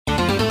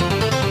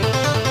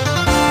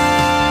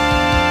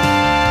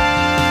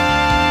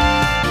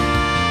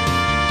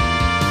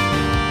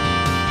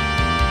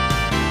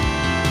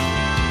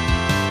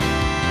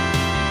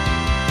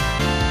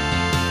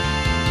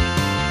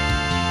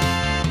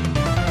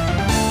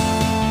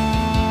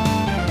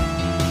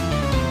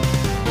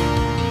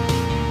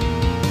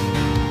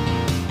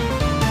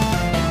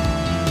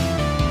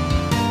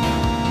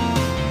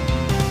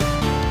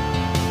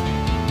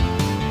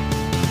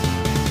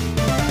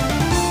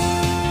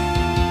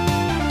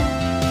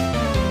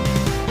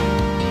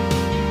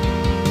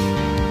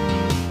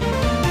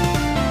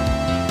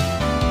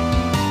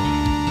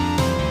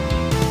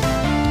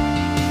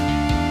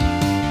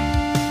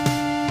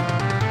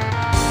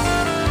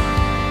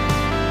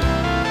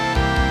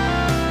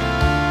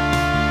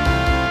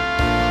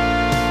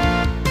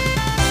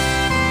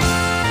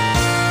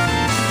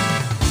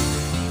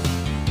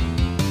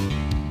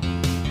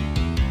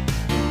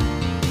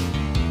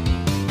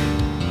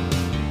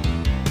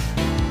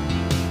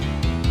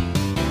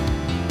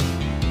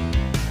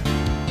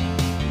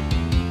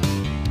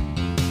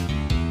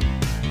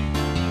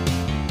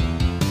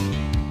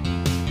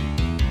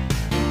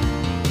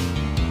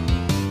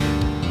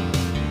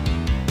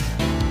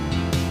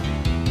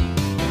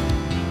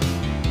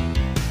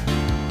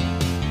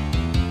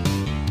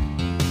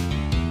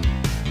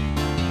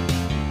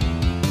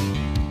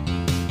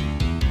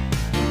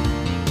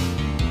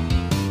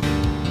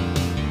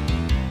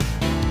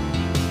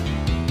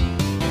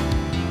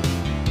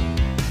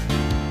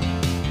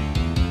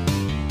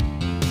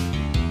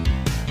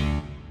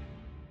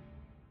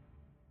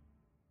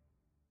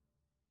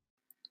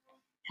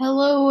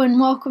Hello and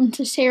welcome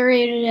to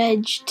Serrated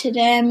Edge.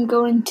 Today I'm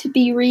going to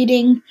be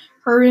reading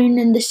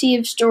Haroun and the Sea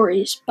of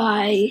Stories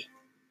by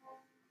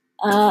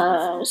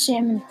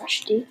Sam and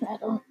Rushdie.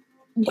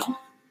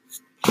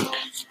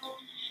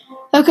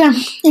 Okay,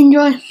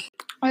 enjoy.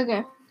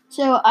 Okay,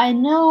 so I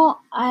know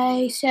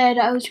I said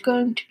I was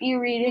going to be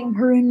reading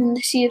Haroun and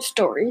the Sea of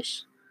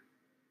Stories,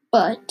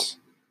 but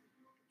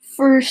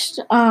first,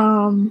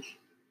 I'd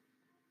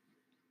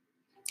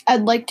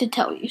like to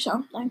tell you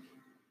something.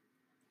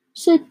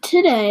 So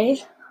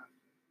today,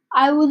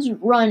 I was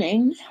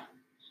running.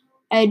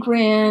 I'd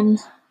ran,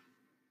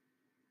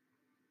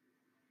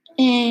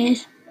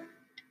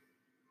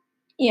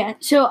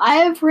 so I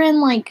have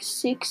ran like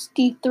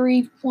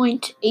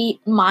 63.8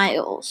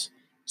 miles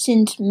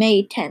since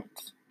May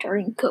 10th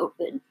during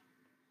COVID.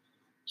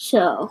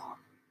 So,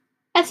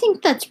 I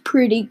think that's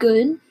pretty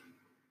good,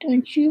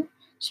 don't you?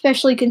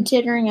 Especially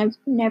considering I've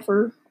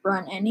never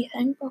run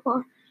anything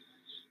before.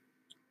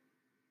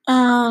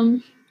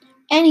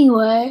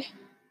 Anyway,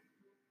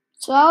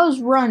 so I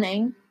was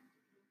running,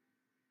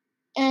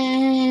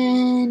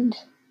 and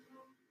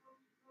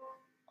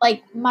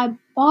my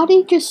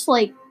body just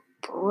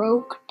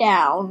broke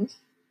down.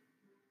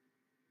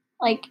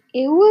 It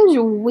was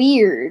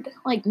weird.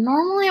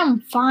 Normally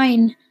I'm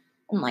fine,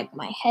 and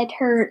my head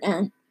hurt,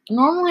 and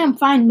normally I'm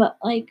fine, but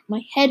my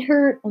head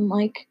hurt, and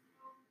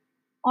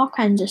all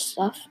kinds of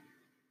stuff.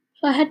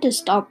 So I had to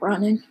stop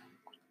running.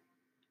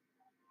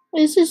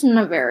 This isn't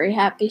a very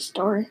happy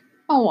story.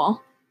 Oh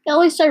well. At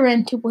least I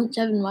ran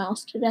 2.7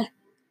 miles today.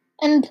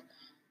 And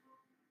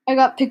I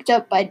got picked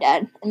up by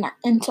Dad,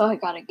 and so I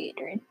got a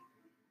Gatorade.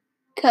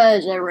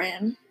 'Cause I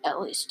ran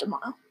at least a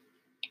mile.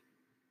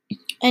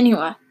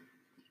 Anyway,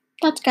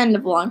 that's kind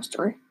of a long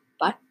story.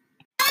 Bye.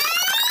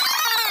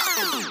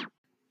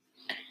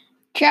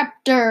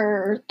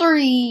 Chapter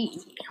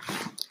 3: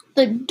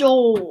 The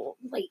Dole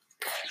Lake.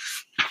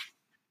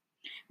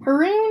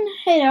 Haroun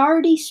had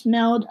already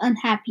smelled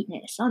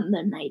unhappiness on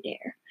the night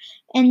air,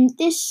 and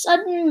this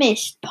sudden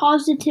mist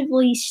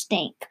positively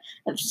stank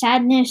of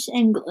sadness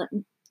and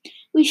gloom.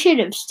 We should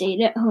have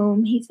stayed at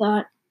home, he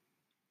thought.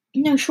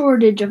 No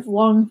shortage of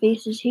long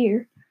faces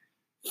here.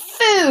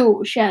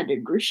 Phoo!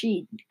 Shouted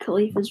Rashid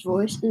Khalifa's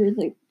voice through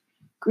the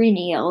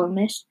greeny yellow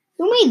mist.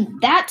 Who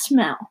made that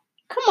smell?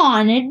 Come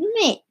on,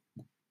 admit.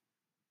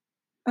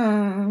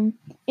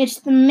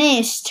 It's the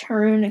mist,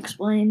 Haroun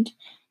explained.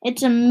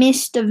 It's a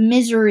mist of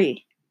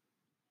misery.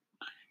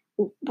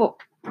 But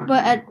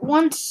at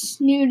once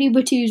Snooty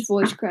Batu's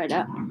voice cried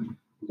out,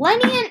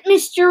 Lenient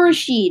Mr.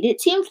 Rashid,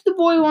 it seems the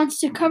boy wants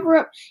to cover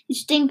up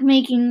his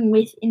stink-making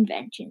with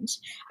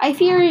inventions. I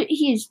fear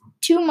he is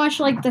too much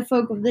like the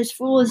folk of this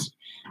foolish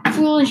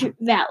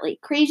valley,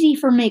 crazy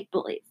for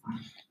make-believe.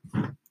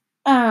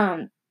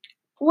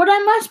 What I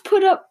must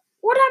put up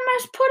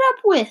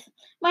with.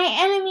 My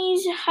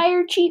enemies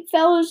hire cheap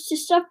fellows to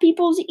stuff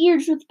people's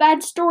ears with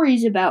bad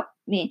stories about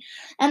me,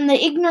 and the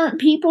ignorant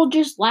people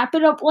just lap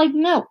it up like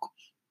milk.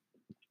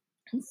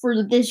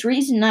 For this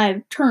reason I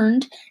have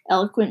turned,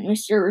 eloquent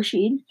Mr.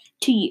 Rashid,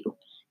 to you.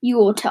 You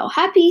will tell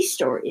happy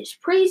stories,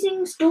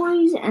 praising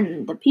stories,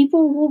 and the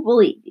people will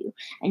believe you,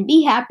 and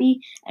be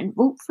happy, and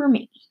vote for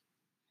me.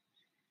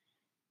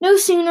 No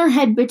sooner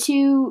had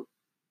Batu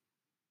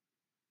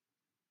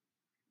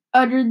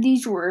uttered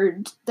these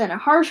words than a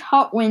harsh,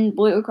 hot wind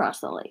blew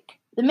across the lake.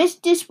 The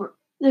mist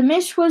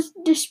was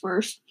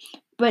dispersed,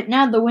 but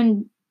now the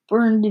wind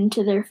burned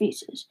into their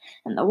faces,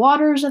 and the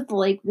waters of the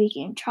lake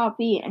became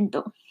choppy and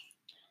dull.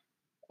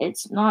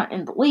 It's not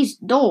in the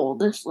least dull,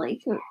 this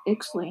lake,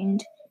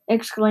 exclaimed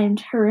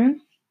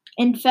Haroun.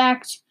 In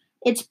fact,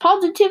 it's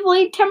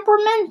positively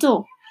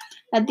temperamental.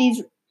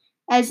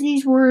 As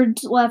these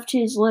words left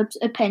his lips,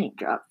 a penny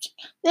dropped.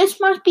 This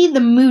must be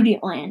the Moody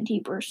Land, he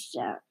burst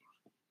out.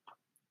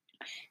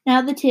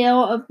 Now the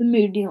tale of the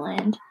Moody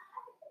Land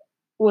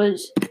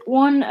was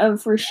one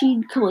of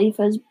Rashid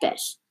Khalifa's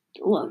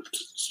best-loved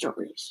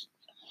stories.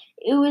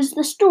 It was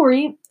the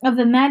story of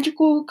a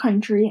magical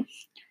country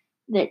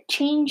that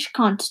changed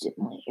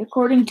constantly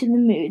according to the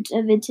moods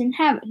of its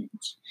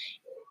inhabitants.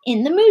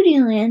 In the Moody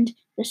Land,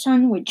 the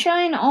sun would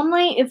shine all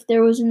night if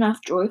there was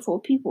enough joyful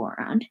people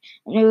around,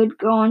 and it would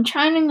go on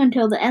shining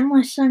until the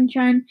endless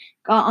sunshine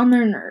got on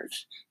their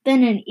nerves.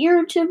 Then an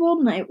irritable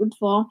night would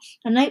fall,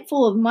 a night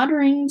full of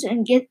mutterings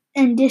and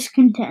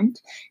discontent,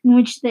 in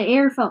which the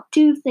air felt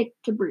too thick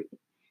to breathe.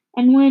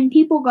 And when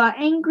people got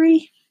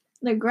angry,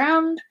 the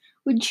ground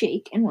would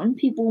shake, and when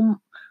people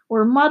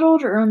were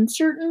muddled or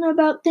uncertain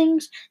about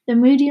things, the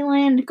Moody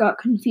Land got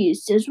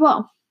confused as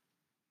well.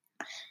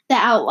 The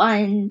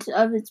outlines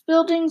of its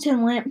buildings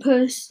and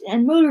lampposts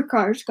and motor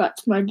cars got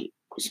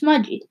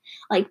smudgy,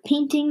 like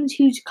paintings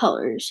whose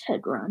colors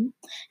had run,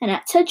 and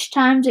at such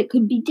times it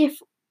could be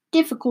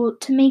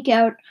difficult to make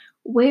out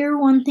where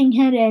one thing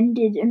had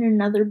ended and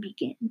another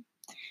began.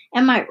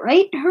 Am I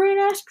right? Haroun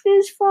asked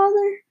his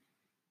father.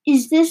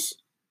 Is this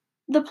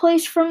the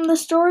place from the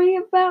story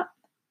about?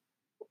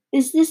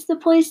 Is this the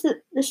place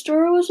that the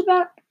story was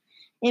about?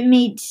 It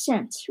made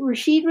sense.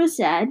 Rashid was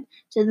sad,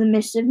 so the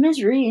mist of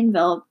misery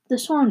enveloped the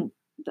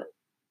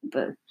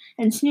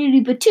and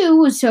Snooty Batu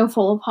was so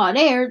full of hot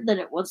air that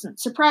it wasn't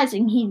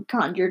surprising he'd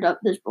conjured up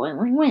this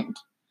boiling wind.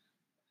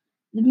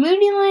 The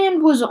Moody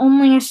Land was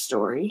only a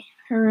story,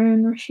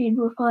 Haroun Rashid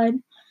replied.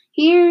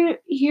 Here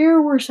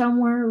we're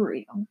somewhere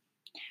real.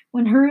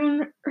 When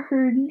Haroun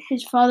heard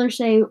his father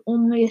say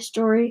only a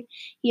story,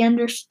 he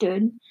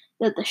understood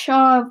that the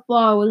Shah of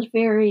Blah was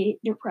very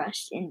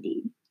depressed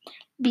indeed,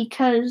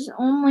 because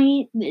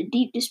only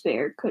deep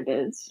despair could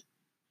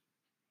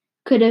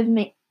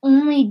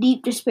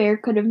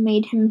have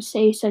made him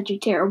say such a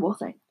terrible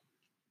thing.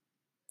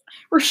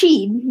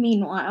 Rashid,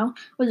 meanwhile,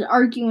 was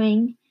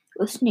arguing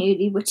with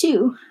Snooty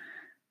Batu.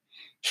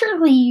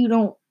 Surely you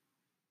don't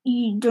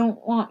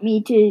want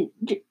me to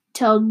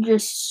tell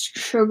just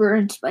sugar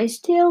and spice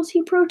tales,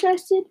 he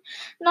protested.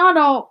 Not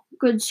all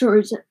good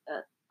stories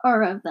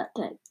are of that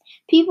type.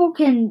 People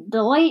can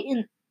delight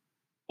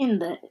in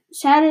the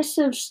saddest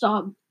of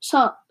sob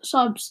stuff,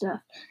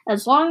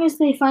 as long as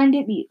they find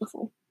it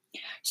beautiful.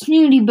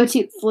 Snooty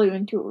Batu flew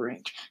into a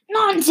rage.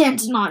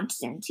 Nonsense,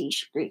 nonsense, he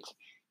shrieked.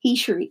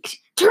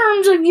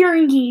 Terms of your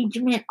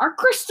engagement are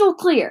crystal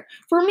clear.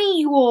 For me,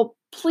 you will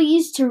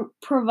please to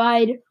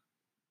provide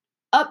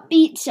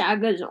upbeat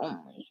sagas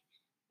only.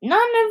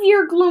 None of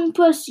your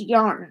gloompus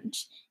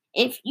yarns.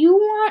 If you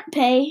want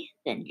pay,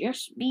 then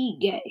just be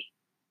gay.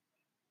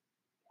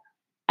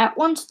 At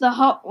once the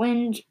hot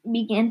wind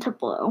began to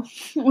blow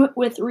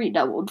with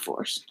redoubled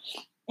force,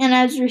 and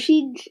as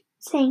Rashid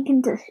sank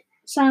into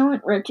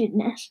silent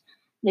wretchedness,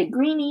 the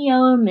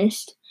greeny-yellow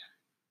mist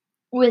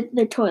with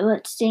the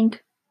toilet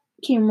stink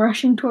came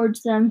rushing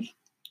towards them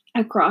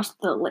across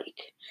the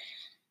lake,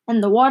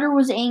 and the water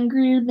was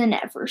angrier than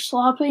ever,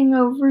 slopping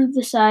over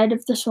the side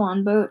of the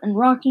swan boat and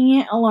rocking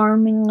it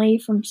alarmingly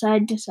from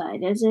side to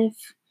side, as if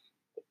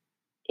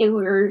it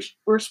were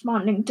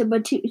responding to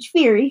Batu's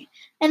fury,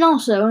 and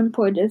also, in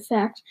point of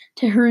fact,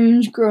 to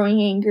Haroun's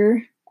growing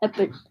anger at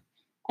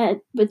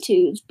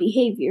Batu's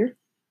behavior.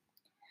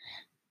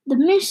 The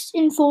mist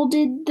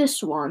enfolded the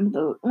swan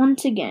boat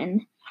once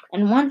again,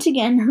 and once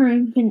again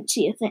Haroun couldn't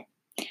see a thing.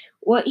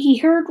 What he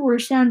heard were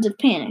sounds of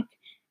panic,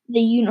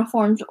 the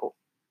uniformed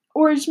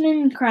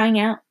oarsmen crying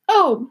out,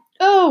 "Oh!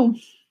 Oh!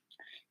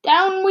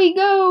 Down we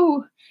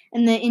go!"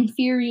 and the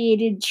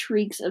infuriated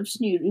shrieks of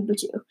Snooty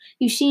Batu,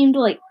 who seemed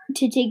like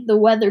to take the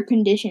weather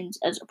conditions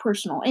as a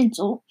personal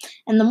insult,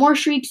 and the more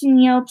shrieks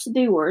and yelps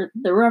they were,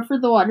 the rougher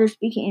the waters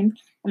became,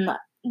 and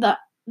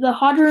the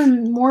hotter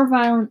and more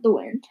violent the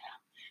wind.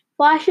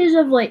 Flashes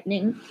of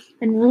lightning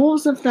and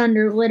rolls of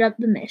thunder lit up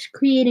the mist,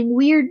 creating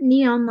weird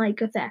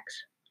neon-like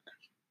effects.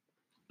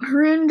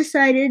 Haroun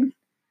decided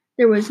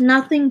there was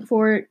nothing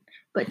for it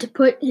but to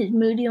put his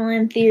Moody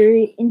Land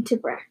theory into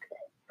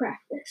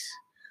practice.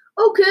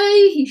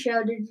 "Okay," he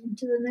shouted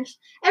into the mist.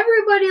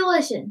 "Everybody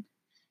listen.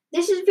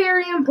 This is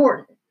very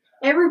important.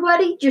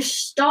 Everybody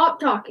just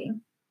stop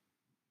talking.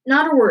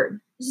 Not a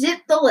word. Zip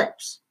the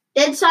lips.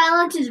 Dead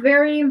silence is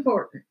very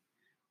important.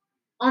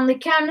 On the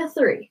count of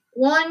 3.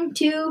 1,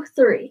 2,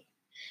 3.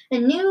 A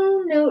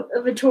new note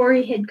of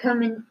authority had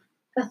come into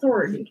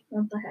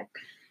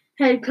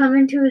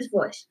his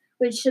voice,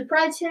 which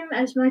surprised him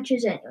as much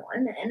as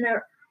anyone,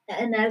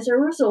 and as a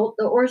result,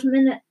 the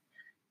oarsmen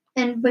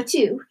and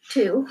Batu,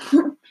 too,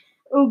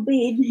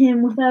 obeyed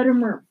him without a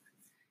murmur.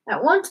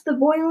 At once the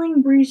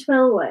boiling breeze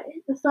fell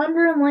away, the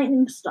thunder and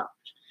lightning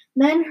stopped.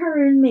 Then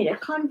Haroun made a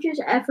conscious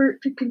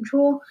effort to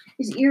control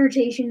his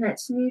irritation at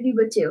Snooty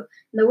Batu,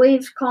 and the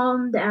waves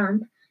calmed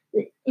down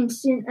the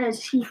instant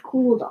as he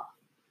cooled off.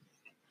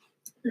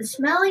 The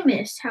smelly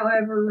mist,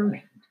 however,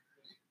 remained.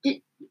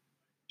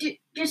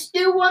 Just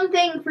do one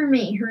thing for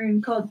me,"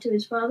 Haroun called to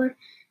his father.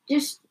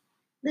 "Just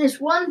this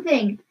one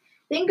thing.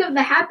 Think of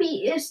the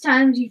happiest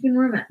times you can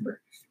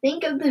remember.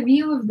 Think of the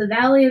view of the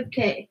Valley of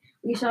K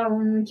we saw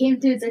when we came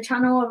through the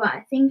Tunnel of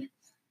I.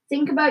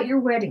 Think about your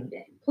wedding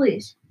day,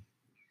 please."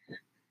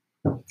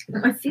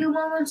 A few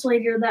moments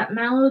later, that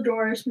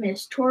malodorous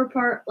mist tore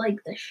apart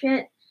like the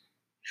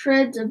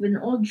shreds of an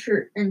old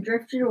shirt and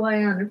drifted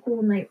away on a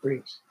cool night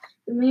breeze.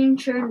 The moon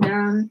shone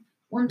down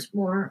once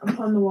more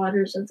upon the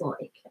waters of the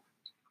lake.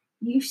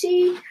 "You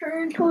see,"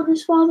 Haroun told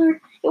his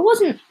father, "it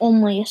wasn't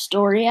only a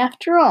story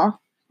after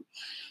all."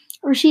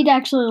 Rashid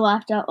actually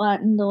laughed out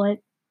loud in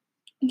delight.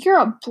 "You're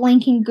a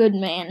blanking good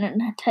man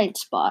in a tight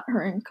spot,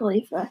 Haroun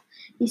Khalifa,"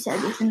 he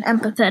said with an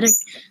empathetic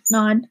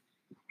nod.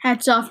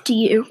 "Hats off to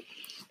you."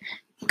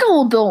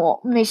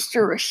 "Gullible,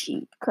 Mr.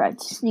 Rashid,"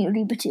 cried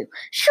Snooty Batu.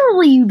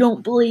 "Surely you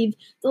don't believe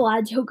the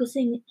lad's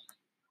hocussing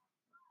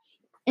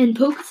and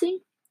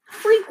pocusing?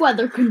 Freak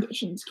weather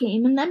conditions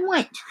came and then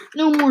went.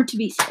 No more to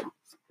be said."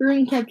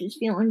 Haroun kept his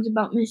feelings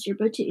about Mr.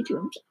 Batu to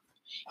himself.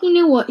 He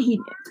knew what he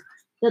knew,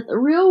 that the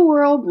real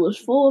world was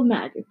full of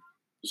magic,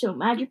 so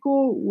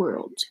magical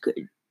worlds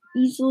could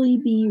easily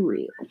be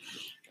real.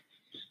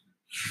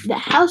 The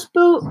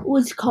houseboat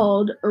was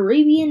called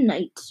Arabian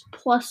Nights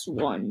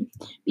 +1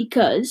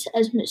 because,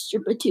 as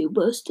Mr. Batu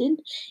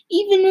boasted,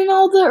 even in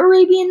all the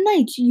Arabian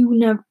Nights you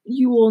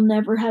will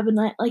never have a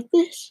night like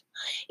this.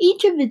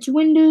 Each of its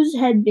windows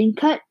had been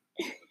cut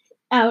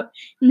out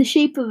in the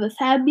shape of a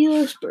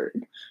fabulous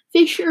bird,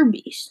 fish, or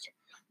beast.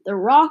 The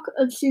rock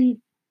of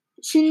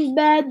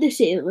Sinbad the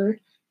sailor,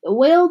 the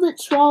whale that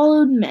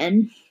swallowed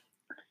men,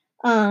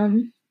 a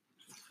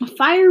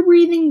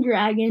fire-breathing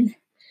dragon,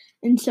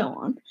 and so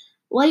on.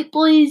 Light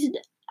blazed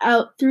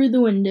out through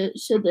the window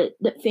so that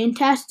the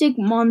fantastic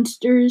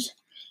monsters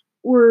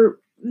were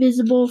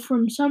visible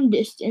from some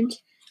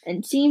distance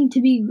and seemed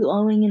to be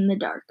glowing in the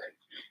dark.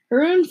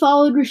 Haroun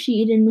followed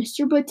Rashid and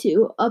Mr.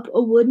 Batu up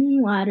a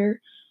wooden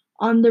ladder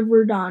on the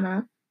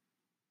veranda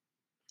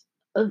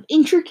of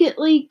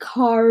intricately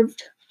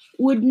carved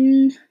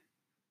wooden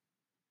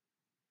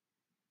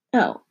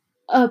up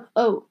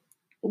a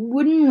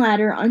wooden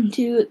ladder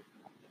onto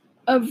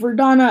a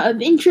veranda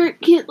of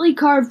intricately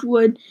carved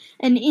wood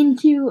and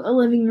into a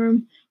living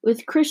room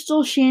with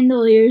crystal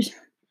chandeliers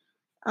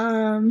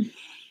and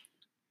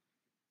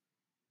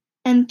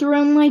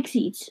throne-like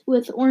seats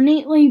with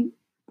ornately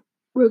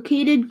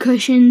brocaded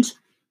cushions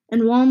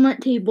and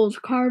walnut tables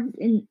carved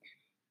in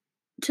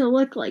to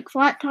look like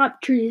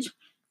flat-topped trees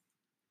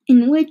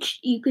in which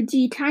you could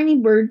see tiny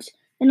birds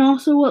and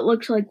also what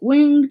looked like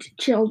winged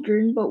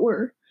children but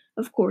were,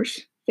 of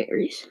course,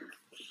 fairies.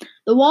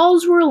 The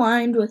walls were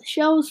lined with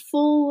shelves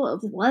full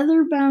of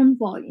leather-bound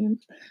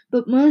volumes,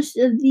 but most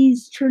of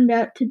these turned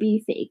out to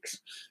be fakes,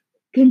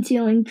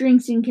 concealing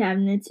drinks in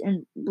cabinets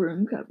and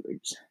broom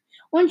cupboards.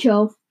 One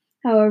shelf,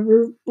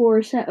 however, bore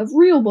a set of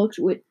real books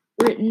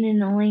written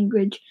in a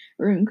language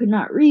Haroun could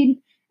not read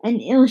and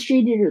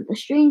illustrated with the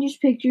strangest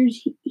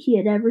pictures he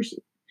had ever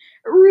seen.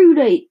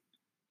 Erudite.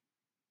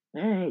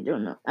 I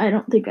don't know. I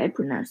don't think I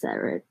pronounced that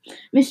right.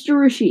 Mr.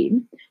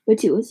 Rashid,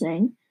 Batu was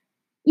saying,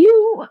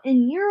 you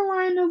in your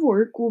line of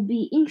work will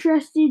be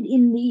interested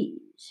in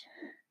these.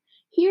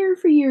 Here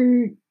for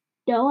your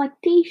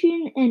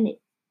delectation and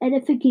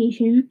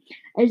edification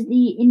is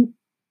the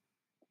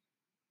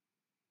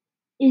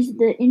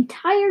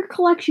entire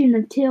collection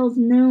of tales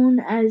known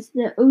as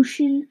the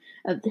Ocean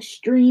of the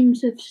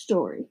Streams of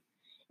Story.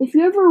 If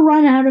you ever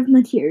run out of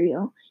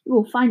material, you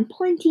will find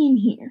plenty in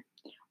here.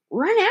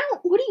 Run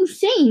out? What are you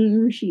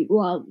saying? Rashid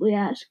wildly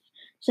asked,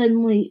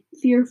 suddenly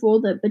fearful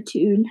that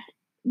Batu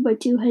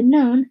had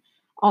known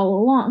all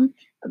along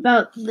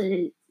about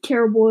the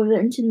terrible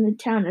events in the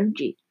town of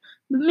G.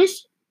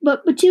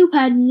 But Batu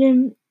patted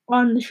him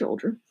on the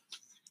shoulder.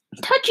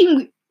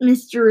 Touching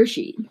Mr.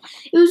 Rashid,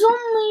 it was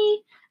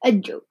only a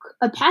joke,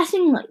 a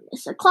passing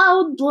lightness, a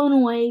cloud blown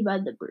away by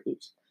the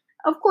breeze.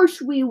 Of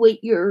course we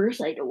await your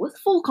recital with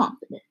full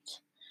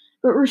confidence.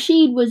 But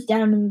Rashid was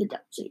down in the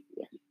dumps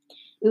again.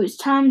 It was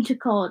time to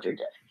call it a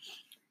day.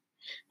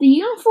 The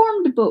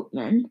uniformed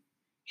boatmen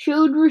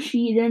showed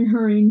Rashid and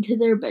Haroun to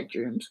their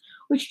bedrooms,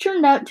 which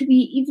turned out to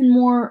be even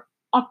more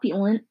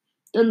opulent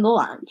than the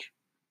lounge.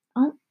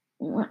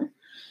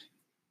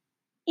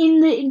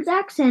 In the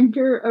exact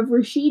center of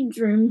Rashid's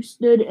room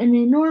stood an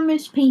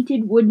enormous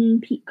painted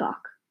wooden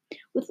peacock.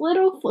 With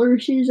little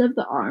flourishes of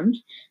the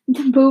arms,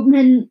 the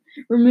boatman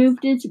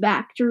removed its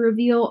back to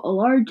reveal a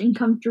large and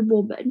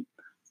comfortable bed.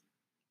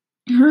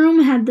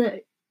 Haroun had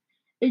the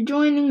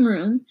adjoining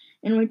room,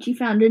 in which he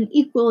found an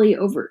equally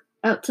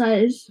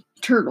outsized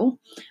turtle,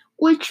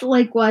 which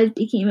likewise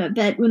became a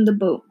bed when the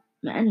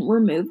boatman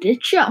removed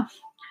its shell.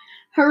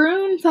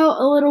 Haroun felt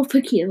a little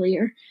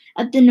peculiar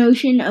at the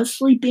notion of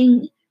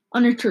sleeping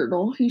on a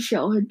turtle whose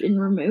shell had been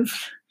removed,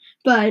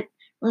 but,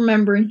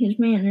 remembering his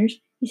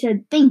manners, he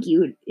said, "Thank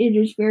you, it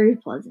is very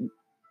pleasant."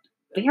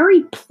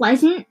 "Very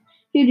pleasant?"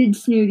 hooted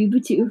Snooty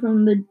Batu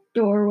from the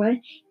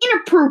doorway.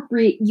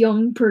 "Inappropriate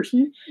young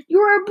person. You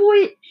are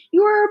aboard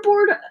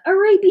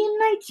Arabian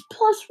Nights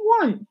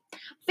 +1.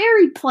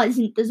 Very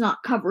pleasant does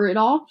not cover it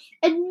all.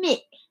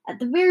 Admit, at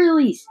the very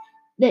least,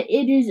 that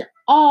it is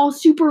all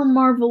super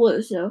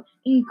marveloso,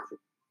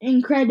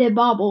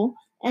 incredible,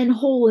 and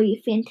wholly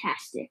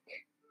fantastic."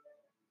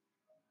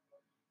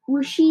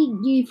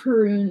 Rashid gave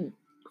Haroun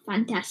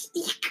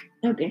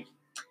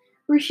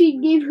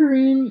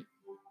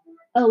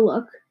a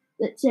look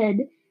that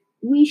said,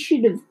 "We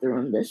should have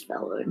thrown this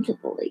fellow into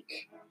the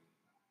lake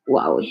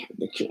while we had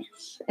the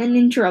chance," and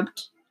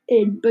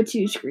interrupted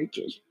Batu's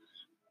screeches.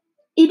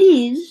 "It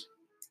is,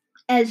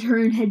 as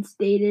Haroun had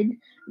stated,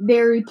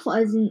 very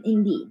pleasant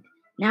indeed.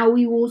 Now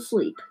we will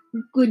sleep.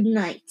 Good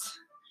night."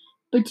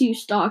 Batu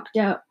stalked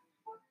out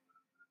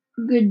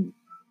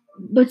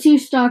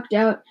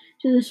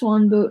to the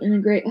swan boat in the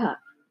great hut.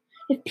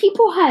 "If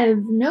people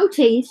have no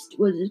taste,"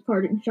 was his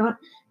parting shot,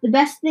 "the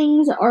best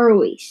things are a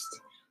waste.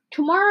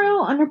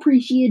 Tomorrow,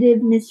 unappreciative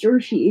Mr.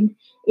 Rashid,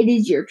 it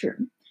is your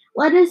turn.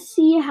 Let us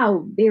see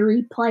how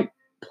very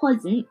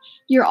pleasant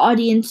your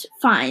audience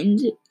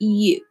finds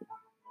you."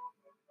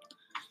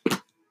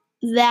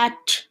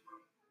 That,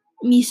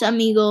 mis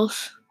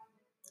amigos,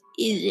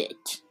 is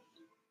it.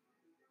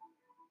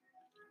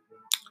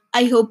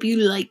 I hope you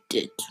liked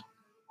it.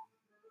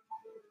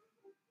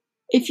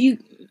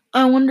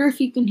 I wonder if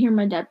you can hear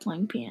my dad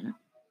playing piano.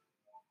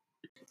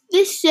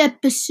 This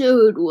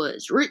episode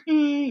was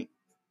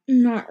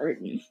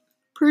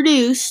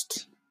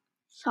produced,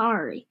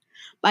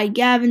 by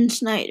Gavin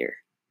Snyder.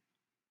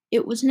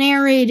 It was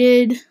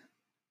narrated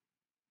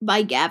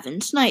by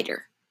Gavin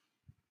Snyder.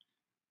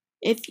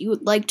 If you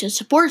would like to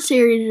support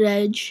Series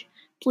Edge,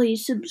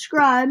 please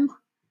subscribe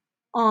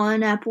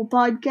on Apple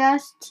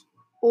Podcasts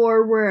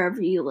or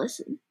wherever you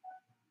listen.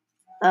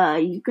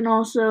 You can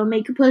also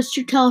make a post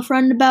or tell a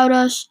friend about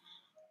us,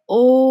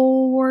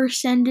 or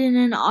send in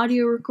an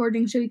audio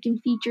recording so we can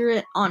feature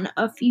it on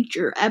a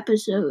future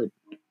episode.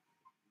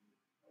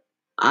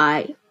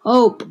 I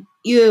hope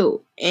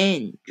you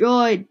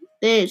enjoyed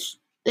this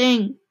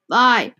thing. Bye.